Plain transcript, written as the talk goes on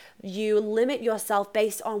You limit yourself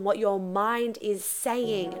based on what your mind is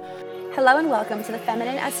saying. Hello and welcome to the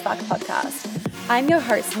Feminine as Fuck podcast. I'm your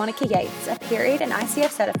host, Monica Yates, a period and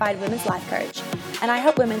ICF certified women's life coach, and I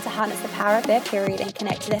help women to harness the power of their period and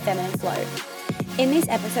connect to their feminine flow. In these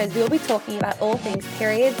episodes, we will be talking about all things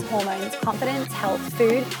periods, hormones, confidence, health,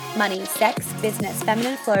 food, money, sex, business,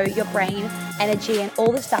 feminine flow, your brain, energy, and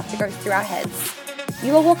all the stuff that goes through our heads.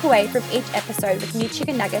 You will walk away from each episode with new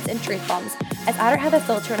chicken nuggets and truth bombs, as I don't have a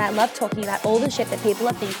filter and I love talking about all the shit that people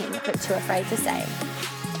are thinking but too afraid to say.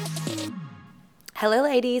 Hello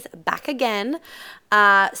ladies, back again.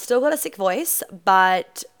 Still got a sick voice,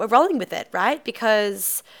 but we're rolling with it, right?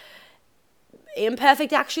 Because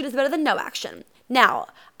imperfect action is better than no action. Now,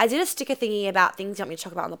 I did a sticker thingy about things you want me to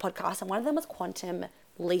talk about on the podcast, and one of them was quantum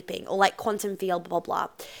leaping or like quantum field, blah, blah.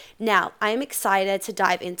 Now, I am excited to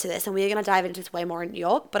dive into this, and we're going to dive into this way more in New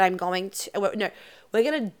York, but we're going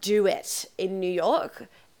to do it in New York,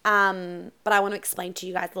 but I want to explain to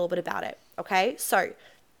you guys a little bit about it, okay? So,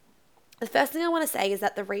 the first thing I want to say is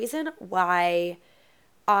that the reason why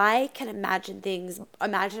I can imagine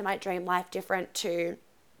my dream life different to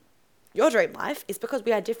your dream life is because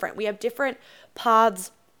we are different. We have different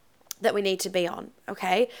paths that we need to be on,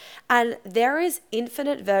 okay? And there is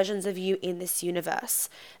infinite versions of you in this universe.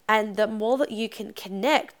 And the more that you can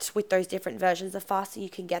connect with those different versions, the faster you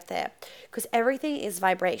can get there. Because everything is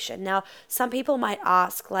vibration. Now, some people might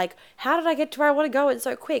ask, like, how did I get to where I want to go in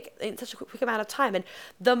such a quick amount of time? And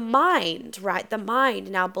the mind, right? The mind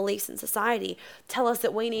and our beliefs in society tell us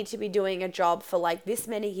that we need to be doing a job for like this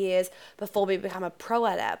many years before we become a pro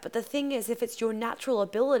at it. But the thing is, if it's your natural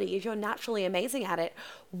ability, if you're naturally amazing at it,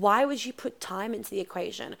 why would you put time into the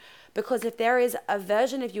equation? Because if there is a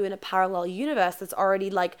version of you in a parallel universe that's already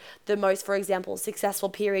like the most, for example, successful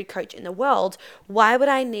period coach in the world, why would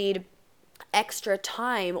I need extra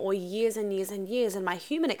time or years and years and years in my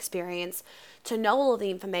human experience to know all of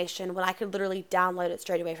the information when I could literally download it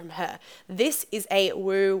straight away from her? This is a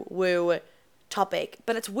woo-woo topic,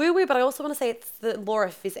 but it's woo-woo, but I also want to say it's the law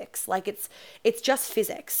of physics. Like it's just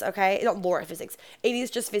physics, okay? Not law of physics. It is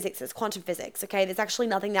just physics. It's quantum physics, okay? There's actually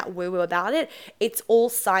nothing that woo-woo about it. It's all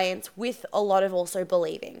science with a lot of also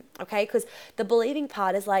believing, okay? Because the believing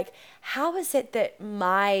part is like, how is it that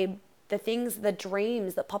the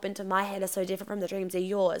dreams that pop into my head are so different from the dreams of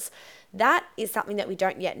yours? That is something that we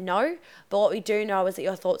don't yet know, but what we do know is that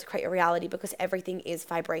your thoughts create your reality because everything is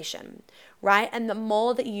vibration, right? And the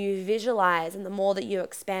more that you visualize and the more that you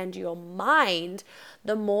expand your mind,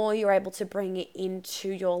 the more you're able to bring it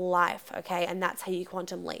into your life, okay? And that's how you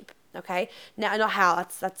quantum leap, okay? Now, not how,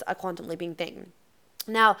 that's a quantum leaping thing.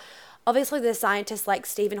 Now, obviously there's scientists like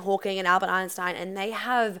Stephen Hawking and Albert Einstein, and they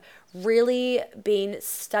have really been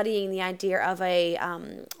studying the idea of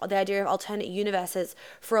alternate universes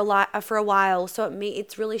for a while. So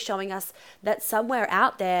it's really showing us that somewhere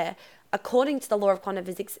out there, according to the law of quantum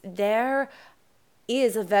physics, there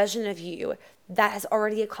is a version of you that has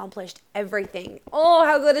already accomplished everything. Oh,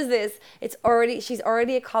 how good is this? She's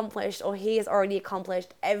already accomplished, or he has already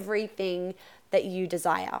accomplished everything that you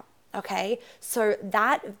desire. Okay, so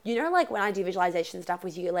that, like when I do visualization stuff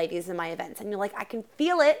with you ladies in my events, and you're like, I can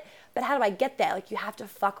feel it, but how do I get there? Like, you have to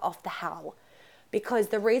fuck off the how. Because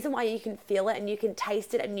the reason why you can feel it and you can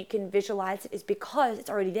taste it and you can visualize it is because it's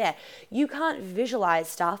already there. You can't visualize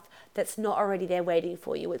stuff that's not already there waiting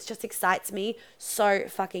for you. It just excites me so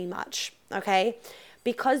fucking much, okay?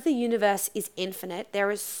 Because the universe is infinite, there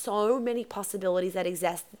is so many possibilities that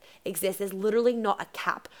exist. There's literally not a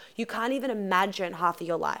cap. You can't even imagine half of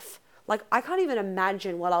your life. Like, I can't even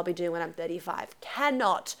imagine what I'll be doing when I'm 35.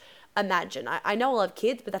 Cannot imagine. I know I'll have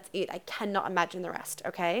kids, but that's it. I cannot imagine the rest,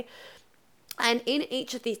 okay? And in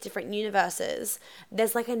each of these different universes,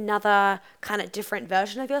 there's like another kind of different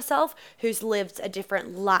version of yourself who's lived a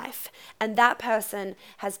different life. And that person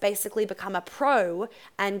has basically become a pro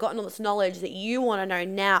and gotten all this knowledge that you want to know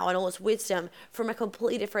now and all this wisdom from a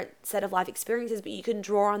completely different set of life experiences, but you can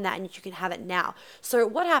draw on that and you can have it now. So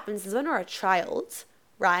what happens is when we're a child,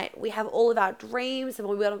 right, we have all of our dreams, and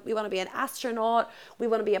we want to be an astronaut, we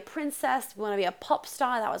want to be a princess, we want to be a pop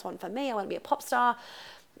star. That was one for me. I want to be a pop star.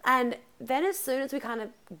 And then as soon as we kind of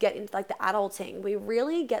get into like the adulting, we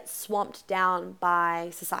really get swamped down by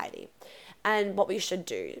society and what we should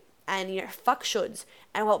do, and fuck shoulds,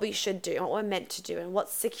 and what we should do and what we're meant to do and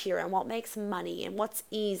what's secure and what makes money and what's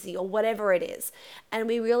easy or whatever it is. And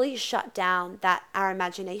we really shut down our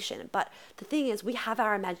imagination. But the thing is, we have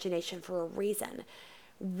our imagination for a reason.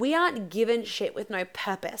 We aren't given shit with no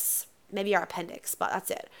purpose. Maybe our appendix, but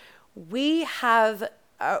that's it. We have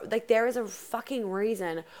like there is a fucking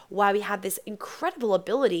reason why we have this incredible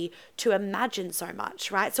ability to imagine so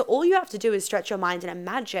much, right? So all you have to do is stretch your mind and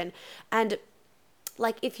imagine. And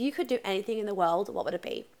like, if you could do anything in the world, what would it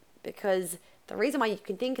be? Because the reason why you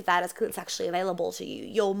can think of that is because it's actually available to you.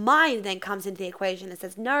 Your mind then comes into the equation and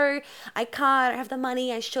says, no, I can't, I don't have the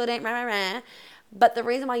money, I shouldn't, rah, rah, rah. But the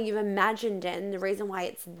reason why you've imagined it and the reason why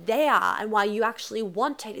it's there and why you actually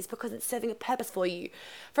want it is because it's serving a purpose for you.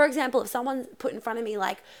 For example, if someone's put in front of me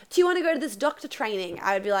like, do you want to go to this doctor training?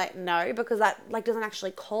 I would be like, no, because that like doesn't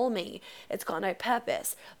actually call me. It's got no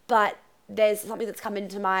purpose. But there's something that's come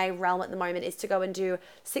into my realm at the moment is to go and do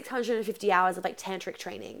 650 hours of like tantric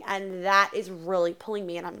training. And that is really pulling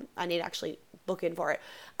me, and I need to actually book in for it.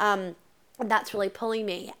 And that's really pulling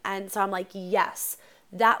me. And so I'm like, yes,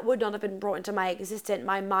 that would not have been brought into my existence.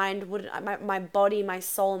 My mind wouldn't, my body, my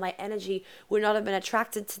soul, my energy would not have been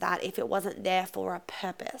attracted to that if it wasn't there for a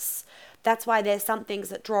purpose. That's why there's some things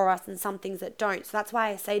that draw us and some things that don't. So that's why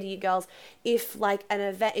I say to you girls, if like an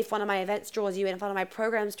event, if one of my events draws you in, if one of my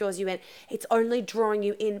programs draws you in, it's only drawing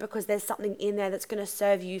you in because there's something in there that's going to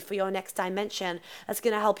serve you for your next dimension, that's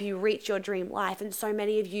going to help you reach your dream life. And so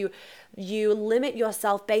many of you limit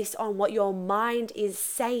yourself based on what your mind is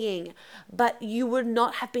saying, but you would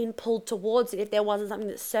not have been pulled towards it if there wasn't something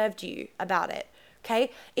that served you about it.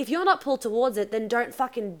 Okay? If you're not pulled towards it, then don't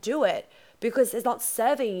fucking do it, because it's not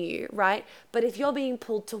serving you, right? But if you're being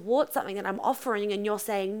pulled towards something that I'm offering and you're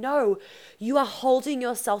saying no, you are holding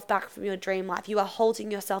yourself back from your dream life. You are holding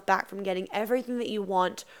yourself back from getting everything that you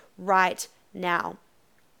want right now.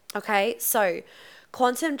 Okay? So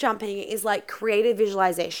quantum jumping is like creative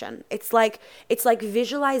visualization. It's like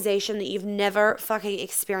visualization that you've never fucking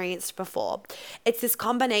experienced before. It's this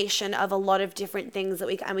combination of a lot of different things that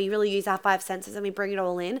we really use our five senses and we bring it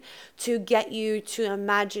all in to get you to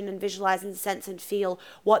imagine and visualize and sense and feel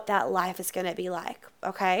what that life is going to be like.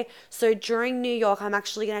 Okay. So during New York, I'm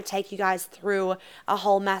actually going to take you guys through a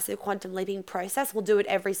whole massive quantum leaping process. We'll do it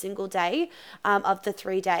every single day of the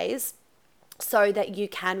 3 days, so that you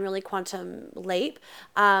can really quantum leap.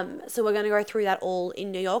 So we're going to go through that all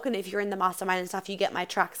in New York. And if you're in the mastermind and stuff, you get my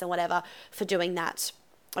tracks and whatever for doing that.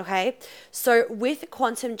 Okay. So with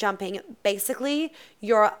quantum jumping, basically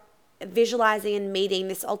you're visualizing and meeting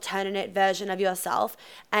this alternate version of yourself,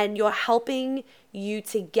 and you're helping you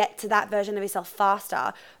to get to that version of yourself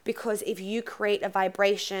faster, because if you create a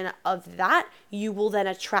vibration of that, you will then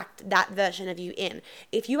attract that version of you in.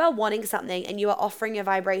 If you are wanting something and you are offering a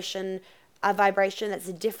vibration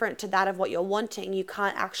that's different to that of what you're wanting, you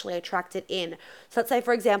can't actually attract it in. So let's say,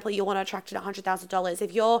 for example, you want to attract $100,000.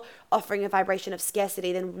 If you're offering a vibration of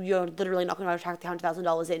scarcity, then you're literally not going to attract the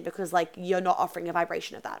 $100,000 in, because like you're not offering a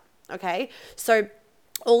vibration of that. Okay. So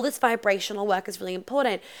all this vibrational work is really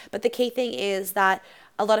important. But the key thing is that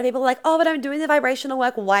a lot of people are like, oh, but I'm doing the vibrational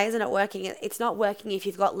work. Why isn't it working? It's not working if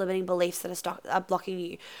you've got limiting beliefs that are blocking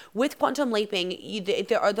you. With quantum leaping,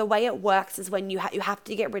 the way it works is when you have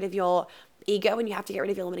to get rid of your ego and you have to get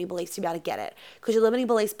rid of your limiting beliefs to be able to get it, because your limiting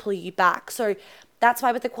beliefs pull you back. So that's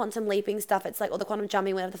why with the quantum leaping stuff, it's like, or the quantum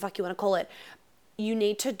jumping, whatever the fuck you want to call it, you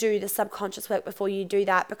need to do the subconscious work before you do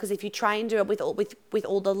that, because if you try and do it with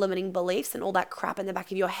all the limiting beliefs and all that crap in the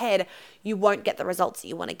back of your head, you won't get the results that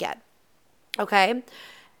you want to get. Okay?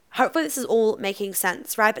 Hopefully this is all making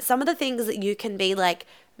sense, right? But some of the things that you can be like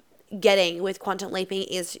getting with quantum leaping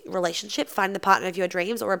is relationships, finding the partner of your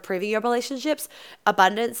dreams or improving your relationships,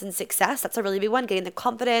 abundance and success. That's a really big one. Getting the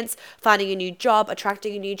confidence, finding a new job,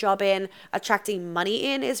 attracting a new job in, attracting money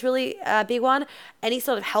in is really a big one. Any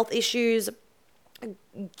sort of health issues,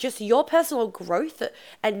 just your personal growth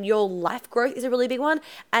and your life growth is a really big one.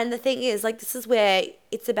 And the thing is, like, this is where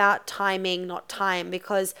it's about timing, not time,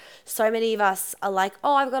 because so many of us are like,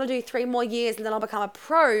 oh, I've got to do 3 more years and then I'll become a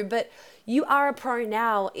pro. But you are a pro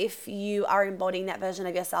now if you are embodying that version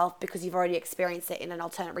of yourself, because you've already experienced it in an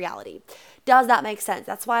alternate reality. Does that make sense?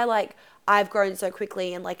 That's why, like, I've grown so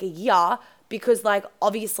quickly in like a year, because like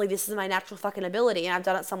obviously this is my natural fucking ability and I've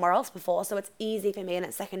done it somewhere else before, so it's easy for me and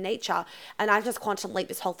it's second nature, and I've just quantum leaped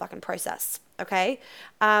this whole fucking process. Okay.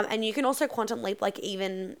 And you can also quantum leap like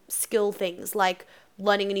even skill things like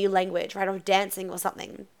learning a new language, right, or dancing or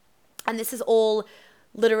something. And this is all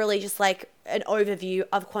literally just like an overview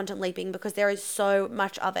of quantum leaping, because there is so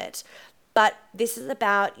much of it. But this is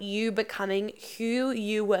about you becoming who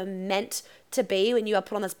you were meant to be when you are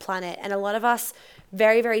put on this planet. And a lot of us,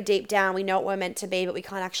 very, very deep down, we know what we're meant to be, but we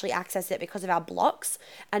can't actually access it because of our blocks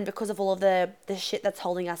and because of all of the shit that's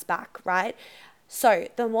holding us back, right? So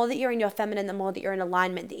the more that you're in your feminine, the more that you're in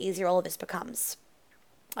alignment, the easier all of this becomes.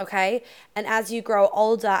 Okay. And as you grow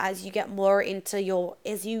older, as you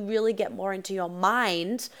really get more into your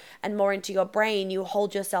mind and more into your brain, you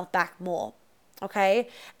hold yourself back more. Okay.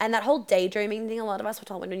 And that whole daydreaming thing, a lot of us were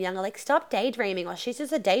told when we were younger, like, stop daydreaming, or she's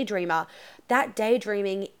just a daydreamer. That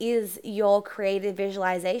daydreaming is your creative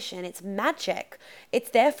visualization. It's magic. It's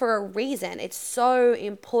there for a reason. It's so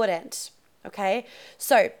important. Okay.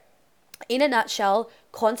 So, in a nutshell,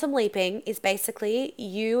 quantum leaping is basically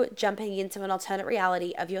you jumping into an alternate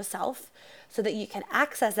reality of yourself so that you can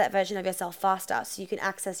access that version of yourself faster, so you can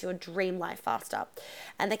access your dream life faster.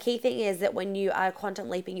 And the key thing is that when you are quantum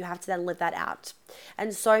leaping, you have to then live that out.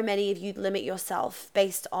 And so many of you limit yourself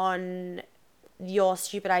based on your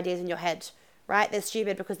stupid ideas in your head, right? They're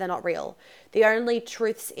stupid because they're not real. The only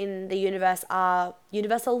truths in the universe are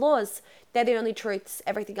universal laws. They're the only truths.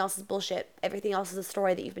 Everything else is bullshit. Everything else is a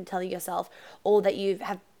story that you've been telling yourself, or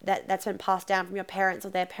that's been passed down from your parents or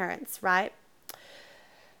their parents, right?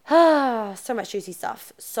 So much juicy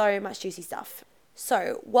stuff. So much juicy stuff.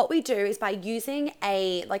 So what we do is by using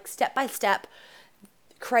a step-by-step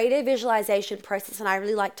creative visualization process, and I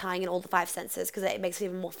really like tying in all the 5 senses because it makes it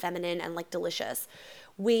even more feminine and like delicious.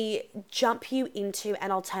 We jump you into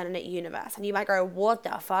an alternate universe, and you might go, what the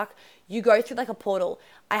fuck? You go through like a portal.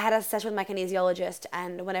 I had a session with my kinesiologist,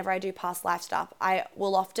 and whenever I do past life stuff, I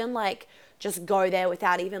will often like just go there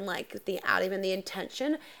without even the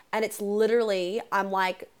intention. And it's literally, I'm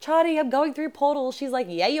like, Charlie, I'm going through portals. She's like,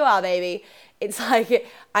 yeah, you are, baby. It's like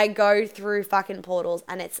I go through fucking portals,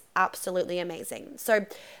 and it's absolutely amazing. So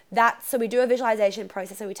we do a visualization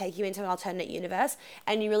process, and we take you into an alternate universe,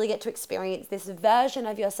 and you really get to experience this version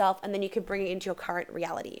of yourself, and then you can bring it into your current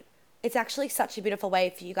reality. It's actually such a beautiful way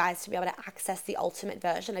for you guys to be able to access the ultimate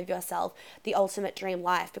version of yourself, the ultimate dream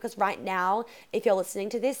life. Because right now, if you're listening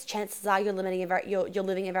to this, chances are you're living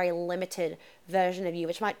a very limited version of you,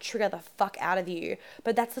 which might trigger the fuck out of you.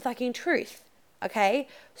 But that's the fucking truth. Okay,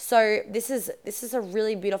 so this is a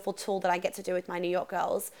really beautiful tool that I get to do with my New York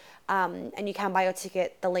girls, and you can buy your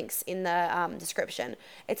ticket. The link's in the description.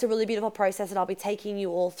 It's a really beautiful process, and I'll be taking you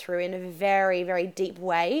all through in a very, very deep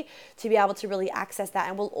way to be able to really access that.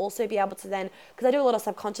 And we'll also be able to then, because I do a lot of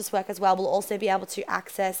subconscious work as well, we'll also be able to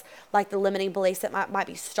access like the limiting beliefs that might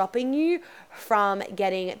be stopping you from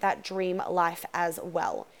getting that dream life as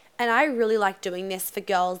well. And I really like doing this for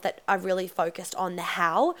girls that are really focused on the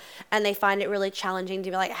how, and they find it really challenging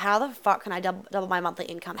to be like, how the fuck can I double my monthly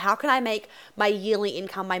income? How can I make my yearly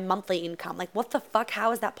income my monthly income? Like, what the fuck?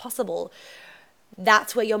 How is that possible?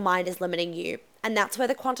 That's where your mind is limiting you. And that's where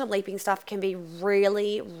the quantum leaping stuff can be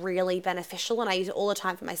really, really beneficial. And I use it all the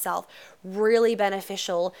time for myself. Really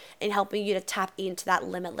beneficial in helping you to tap into that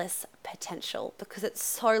limitless potential, because it's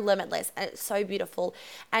so limitless and it's so beautiful.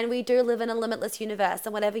 And we do live in a limitless universe.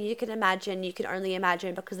 And whatever you can imagine, you can only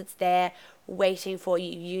imagine because it's there waiting for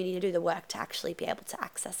you. You need to do the work to actually be able to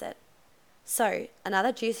access it. So,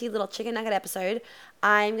 another juicy little chicken nugget episode.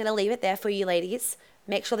 I'm going to leave it there for you ladies.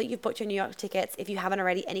 Make sure that you've booked your New York tickets. If you haven't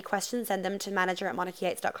already, any questions, send them to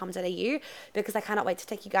manager@monicayates.com.au, because I cannot wait to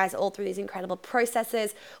take you guys all through these incredible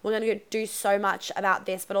processes. We're going to do so much about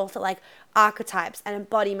this, but also like archetypes and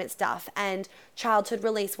embodiment stuff and childhood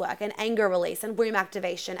release work and anger release and womb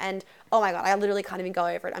activation. And oh my God, I literally can't even go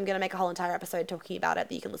over it. I'm going to make a whole entire episode talking about it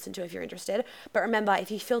that you can listen to if you're interested. But remember, if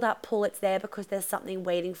you feel that pull, it's there because there's something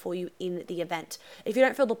waiting for you in the event. If you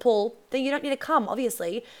don't feel the pull, then you don't need to come,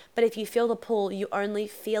 obviously. But if you feel the pull, you only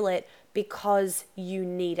feel it because you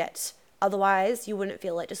need it. Otherwise, you wouldn't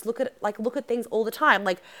feel it. Just look at things all the time.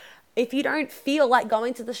 Like, if you don't feel like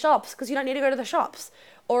going to the shops, because you don't need to go to the shops.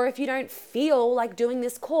 Or if you don't feel like doing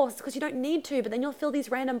this course, because you don't need to, but then you'll feel these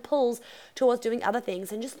random pulls towards doing other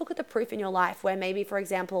things. And just look at the proof in your life where maybe, for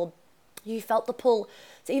example, you felt the pull.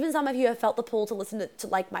 So even some of you have felt the pull to listen to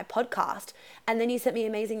like my podcast. And then you sent me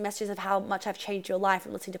amazing messages of how much I've changed your life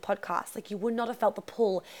from listening to podcasts. Like, you would not have felt the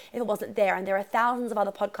pull if it wasn't there. And there are thousands of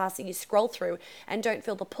other podcasts that you scroll through and don't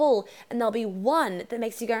feel the pull. And there'll be one that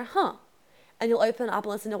makes you go, huh? And you'll open up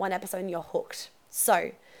and listen to one episode and you're hooked.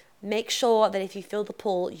 So make sure that if you feel the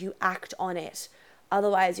pull, you act on it.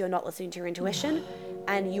 Otherwise, you're not listening to your intuition.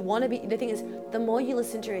 And you want to be, the thing is, the more you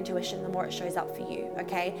listen to your intuition, the more it shows up for you,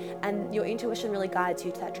 okay? And your intuition really guides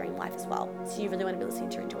you to that dream life as well. So you really want to be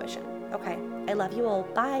listening to your intuition. Okay, I love you all.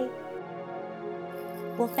 Bye.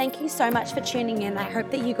 Well, thank you so much for tuning in. I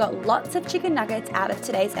hope that you got lots of chicken nuggets out of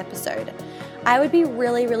today's episode. I would be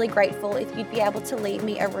really, really grateful if you'd be able to leave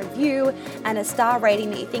me a review and a star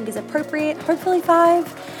rating that you think is appropriate, hopefully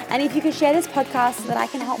 5. And if you could share this podcast so that I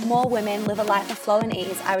can help more women live a life of flow and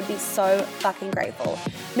ease, I would be so fucking grateful.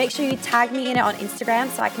 Make sure you tag me in it on Instagram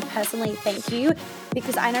so I can personally thank you,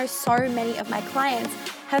 because I know so many of my clients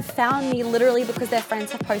have found me literally because their friends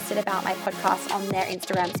have posted about my podcast on their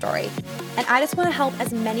Instagram story. And I just want to help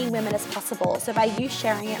as many women as possible. So by you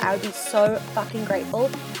sharing it, I would be so fucking grateful,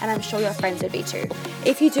 and I'm sure your friends would be too.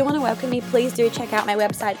 If you do want to welcome me, please do check out my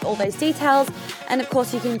website for all those details. And of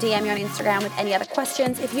course, you can DM me on Instagram with any other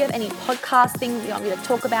questions. If you have any podcast things you want me to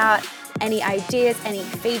talk about, any ideas, any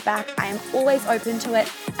feedback, I am always open to it,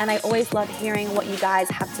 and I always love hearing what you guys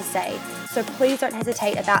have to say. So please don't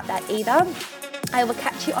hesitate about that either. I will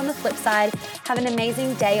catch you on the flip side. Have an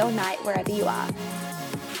amazing day or night wherever you are.